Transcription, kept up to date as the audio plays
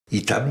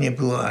I tam nie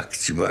było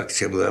akcji, bo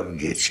akcja była w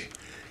getcie.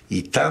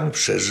 I tam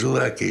przeżyło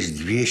jakieś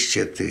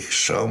 200 tych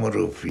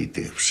szomrów i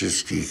tych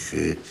wszystkich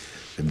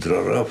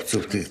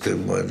drorowców, tych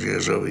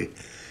młodzieżowych.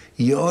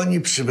 I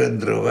oni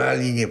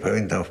przywędrowali, nie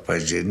pamiętam, w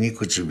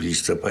październiku czy w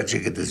listopadzie,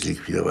 kiedy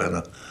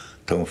zlikwidowano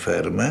tą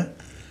fermę,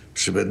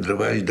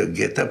 przywędrowali do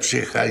getta,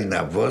 przyjechali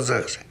na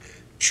wozach,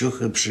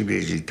 ciuchy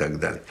przywieźli i tak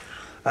dalej.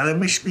 Ale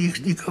myśmy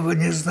ich nikogo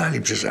nie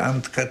znali. Przecież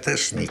Antka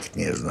też nikt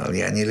nie znał.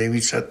 I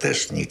Anielewicza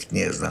też nikt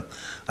nie znał.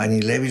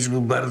 Anielewicz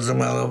był bardzo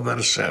mało w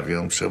Warszawie.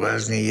 On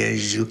przeważnie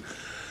jeździł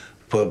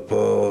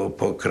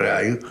po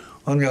kraju.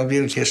 On miał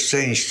wielkie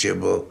szczęście,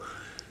 bo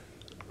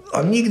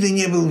on nigdy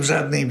nie był w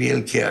żadnej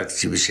wielkiej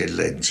akcji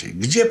wysiedleńczej.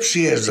 Gdzie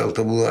przyjeżdżał,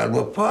 to było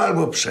albo po,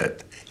 albo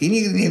przed. I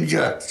nigdy nie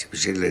widział akcji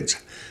wysiedleńczej.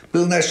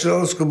 Był na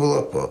Śląsku,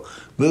 było po.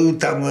 Był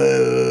tam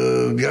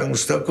w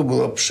Białymstoku,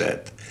 było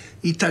przed.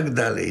 I tak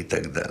dalej, i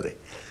tak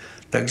dalej.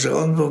 Także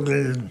on w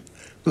ogóle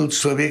był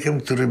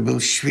człowiekiem, który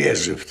był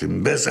świeży w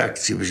tym, bez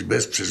akcji,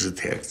 bez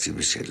przeżytej akcji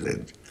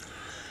wysiedleńczej.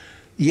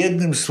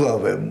 Jednym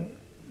słowem,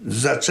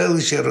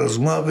 zaczęły się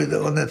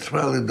rozmowy, one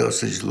trwały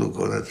dosyć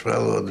długo, one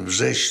trwały od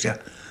września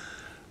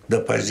do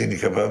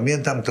października.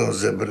 Pamiętam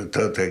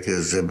to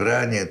takie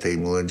zebranie tej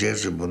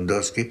młodzieży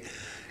bundowskiej,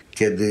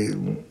 kiedy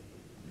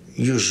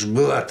już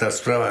była ta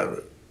sprawa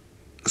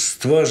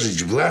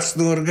stworzyć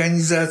własną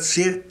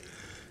organizację,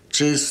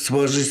 czy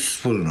stworzyć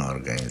wspólną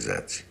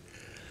organizację.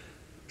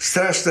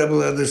 Straszna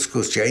była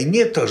dyskusja. I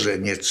nie to, że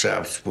nie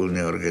trzeba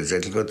wspólnej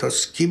organizacji, tylko to,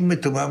 z kim my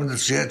tu mamy do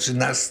czynienia, czy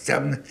nas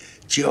tam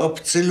ci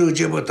obcy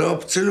ludzie, bo to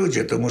obcy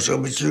ludzie, to muszą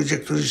być ludzie,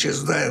 którzy się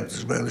znają,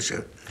 którzy mają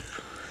się...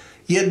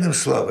 Jednym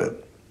słowem,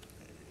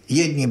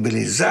 jedni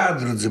byli za,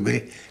 drudzy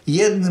byli...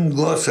 Jednym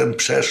głosem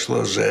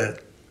przeszło, że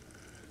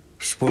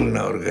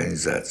wspólna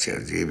organizacja,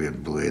 nie wiem,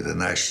 było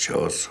 11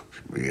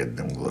 osób,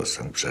 jednym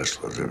głosem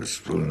przeszło, że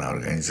wspólna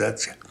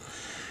organizacja.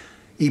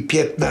 I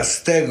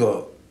 15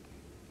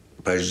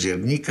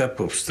 października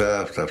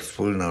powstała ta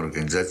wspólna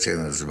organizacja,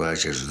 nazywała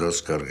się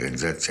Żydowska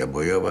Organizacja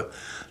Bojowa.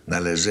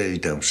 Należeli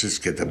tam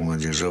wszystkie te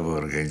młodzieżowe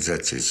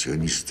organizacje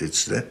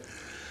sionistyczne,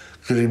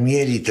 które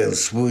mieli ten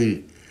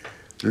swój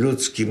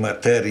ludzki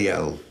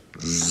materiał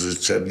z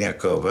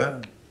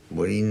Czerniakowa,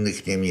 bo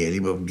innych nie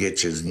mieli, bo w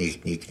getcie z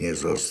nich nikt nie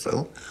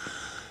został.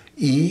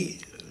 I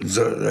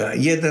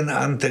jeden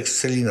Antek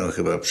z Celiną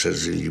chyba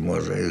przeżyli,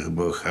 może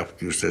chyba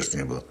Chawki już też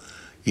nie było.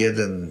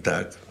 Jeden,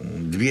 tak,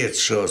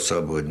 2-3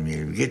 osoby oni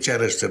mieli w getcie, a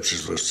resztę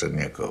przyszło z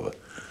Czerniakowa.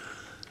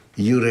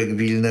 Jurek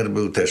Wilner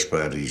był też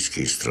po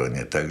aryjskiej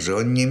stronie, także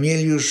oni nie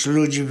mieli już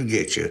ludzi w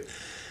getcie.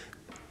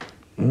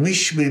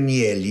 Myśmy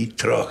mieli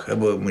trochę,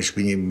 bo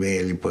myśmy nie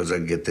mieli poza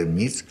gettem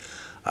nic,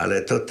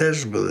 ale to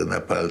też były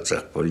na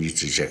palcach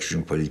policzyć.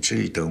 Jakśmy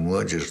policzyli tą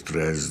młodzież,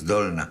 która jest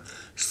zdolna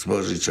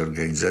stworzyć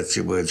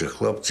organizację, bo że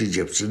chłopcy i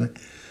dziewczyny,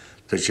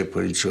 to się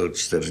policzyło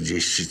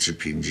 40 czy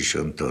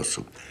 50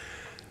 osób.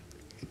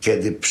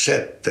 Kiedy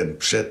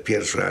przed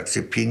pierwszą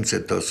akcją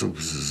 500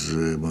 osób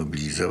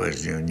zmobilizować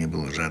nie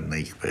było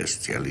żadnej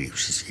kwestii, ale ich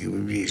wszystkich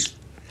wywieźli.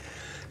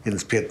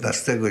 Więc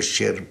 15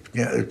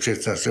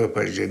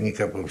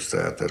 października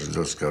powstała ta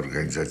Żydowska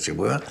Organizacja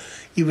Bojowa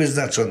i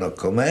wyznaczono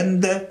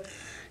komendę.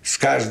 Z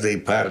każdej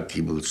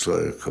partii był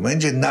człowiek w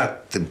komendzie.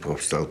 Nad tym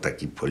powstał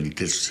taki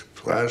polityczny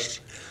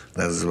płaszcz.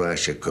 Nazywała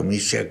się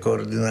Komisja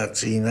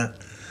Koordynacyjna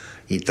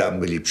i tam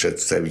byli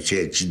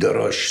przedstawiciele, ci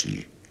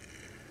dorośli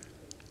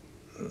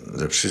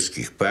ze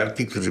wszystkich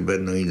partii, którzy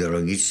będą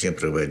ideologicznie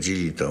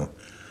prowadzili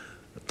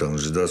tą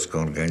żydowską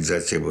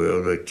organizację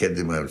bojową,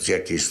 z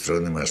jakiej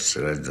strony masz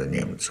strzelać do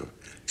Niemców.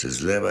 Czy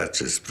z lewa,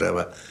 czy z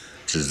prawa,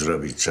 czy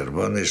zrobić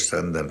czerwony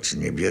sztandar, czy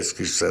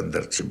niebieski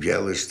sztandar, czy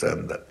biały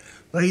sztandar.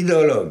 No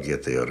ideologię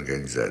tej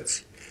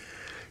organizacji.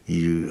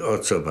 I o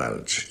co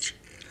walczyć.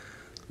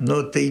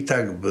 No to i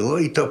tak było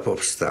i to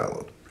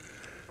powstało.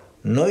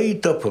 No i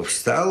to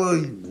powstało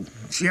i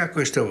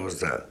jakoś to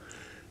powstało.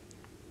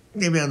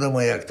 Nie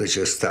wiadomo, jak to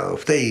się stało.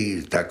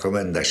 Ta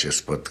komenda się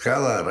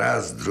spotkała,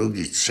 raz,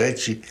 drugi,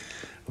 trzeci.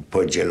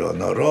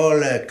 Podzielono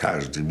role,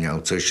 każdy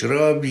miał coś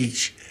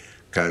robić,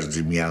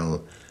 każdy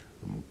miał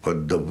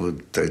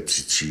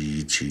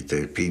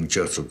te 5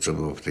 osób, co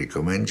było w tej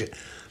komendzie,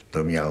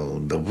 to miał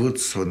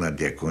dowództwo nad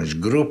jakąś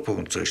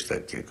grupą, coś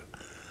takiego.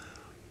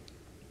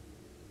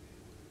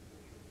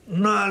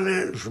 No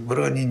ale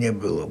broni nie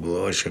było.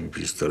 Było 8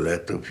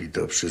 pistoletów i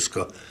to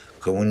wszystko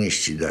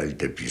komuniści dali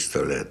te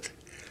pistolety.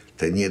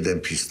 Ten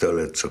jeden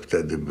pistolet, co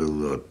wtedy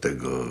był od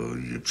tego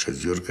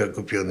przez Jurka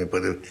kupiony,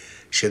 potem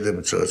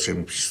 7 czy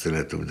 8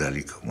 pistoletów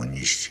dali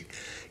komuniści.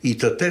 I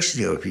to też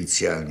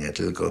nieoficjalnie,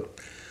 tylko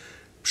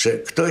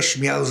ktoś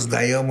miał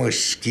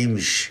znajomość z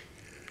kimś.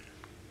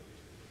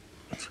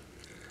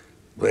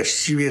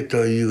 Właściwie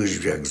to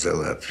Jóźwiak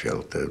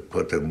załatwiał.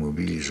 Potem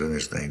mówili, że on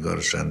jest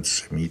najgorszy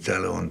antysemita,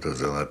 ale on to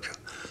załatwiał.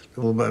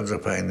 To był bardzo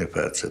fajny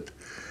facet.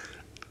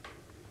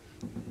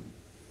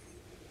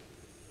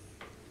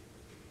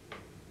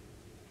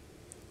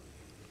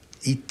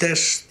 I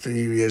też,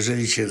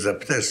 jeżeli się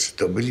zapytasz, czy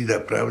to byli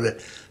naprawdę,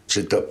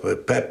 czy to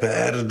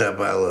PPR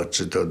dawało,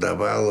 czy to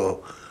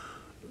dawało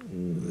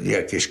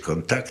jakieś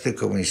kontakty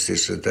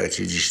komunistyczne, to ja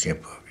ci dziś nie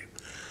powiem.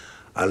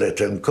 Ale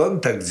ten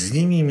kontakt z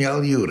nimi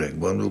miał Jurek,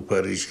 bo on był po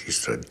aryjskiej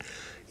stronie.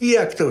 I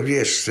jak to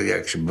wiesz,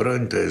 jak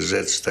broń to jest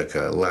rzecz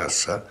taka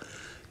lasa,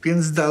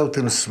 więc dał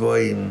tym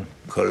swoim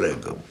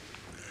kolegom.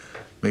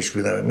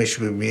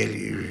 Myśmy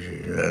mieli,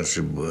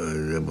 znaczy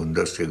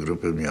bundowskie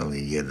grupy miały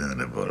 1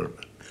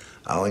 rewolwer,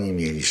 a oni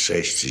mieli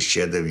 6 czy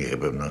 7 i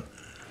chyba, no,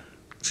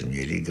 czy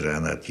mieli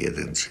granat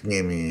 1, czy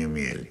nie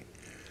mieli.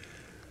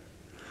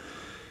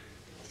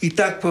 I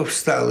tak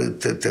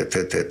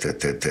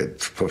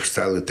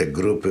powstały te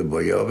grupy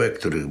bojowe,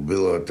 których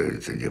było, to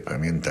nie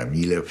pamiętam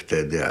ile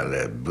wtedy,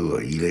 ale było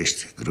ileś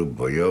tych grup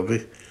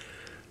bojowych,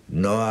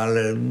 no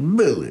ale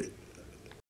były.